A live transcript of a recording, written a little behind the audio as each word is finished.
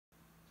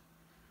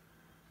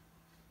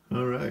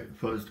Alright,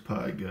 Fuzzed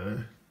Pie Guy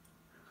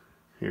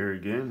here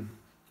again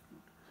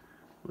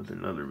with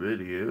another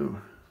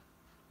video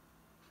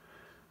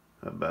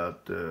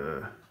about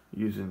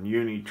using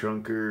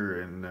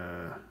Unitrunker and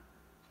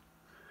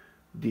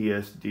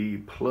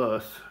DSD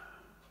plus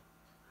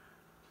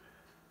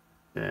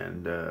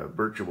and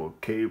virtual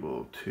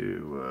cable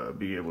to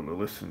be able to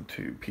listen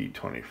to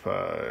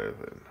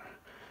P25 and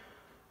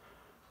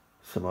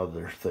some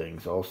other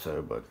things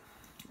also, but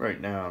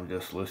right now I'm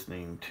just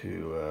listening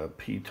to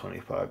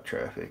P25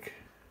 traffic.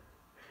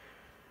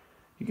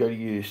 You got to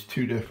use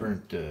two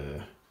different,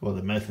 well,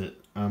 the method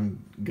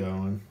I'm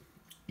going,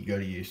 you got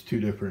to use two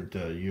different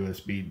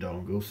USB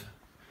dongles.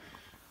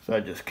 So I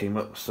just came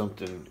up with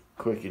something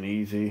quick and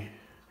easy.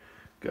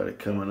 Got it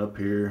coming up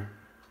here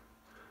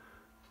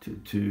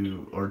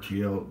to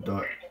rtl-sdr.com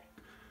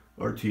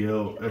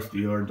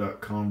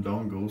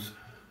dongles.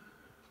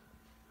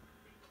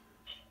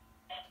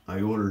 I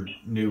ordered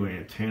new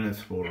antennas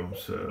for them,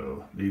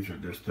 so these are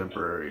just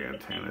temporary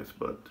antennas,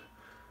 but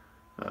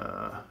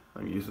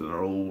I'm using an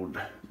old,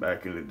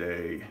 back in the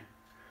day,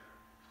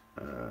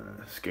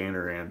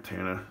 scanner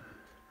antenna.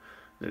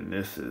 Then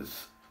this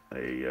is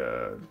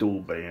a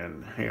dual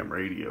band ham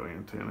radio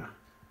antenna.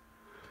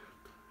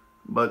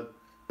 But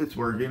it's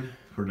working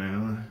for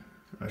now.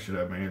 I should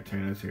have my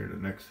antennas here the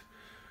next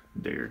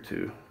day or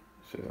two.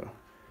 So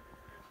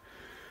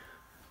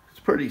it's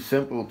pretty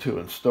simple to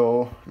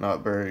install,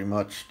 not very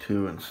much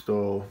to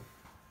install.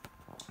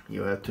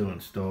 You have to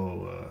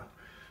install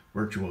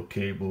virtual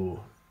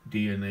cable,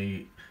 DSD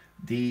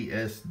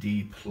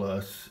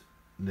plus,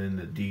 then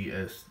the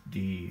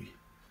DSD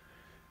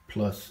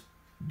plus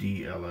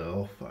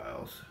DLL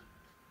files,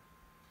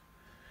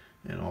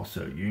 and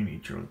also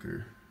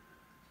Unitrunker.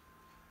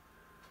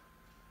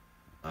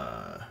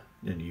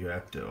 Then you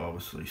have to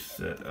obviously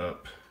set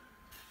up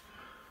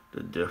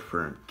the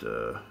different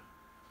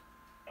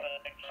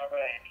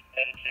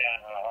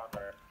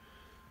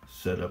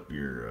set up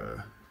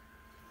your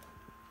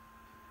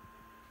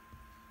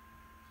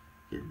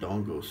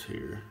dongles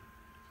here.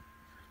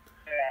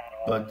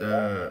 But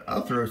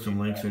I'll throw some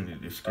links in the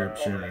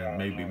description and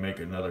maybe make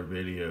another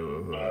video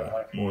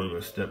of more of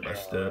a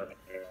step-by-step.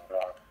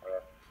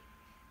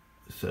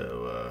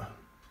 So,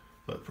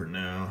 but for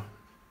now,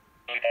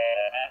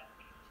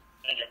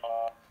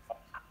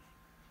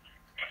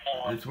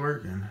 it's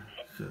working.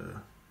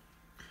 So,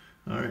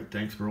 alright,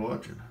 thanks for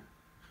watching.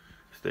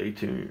 Stay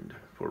tuned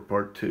for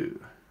part 2.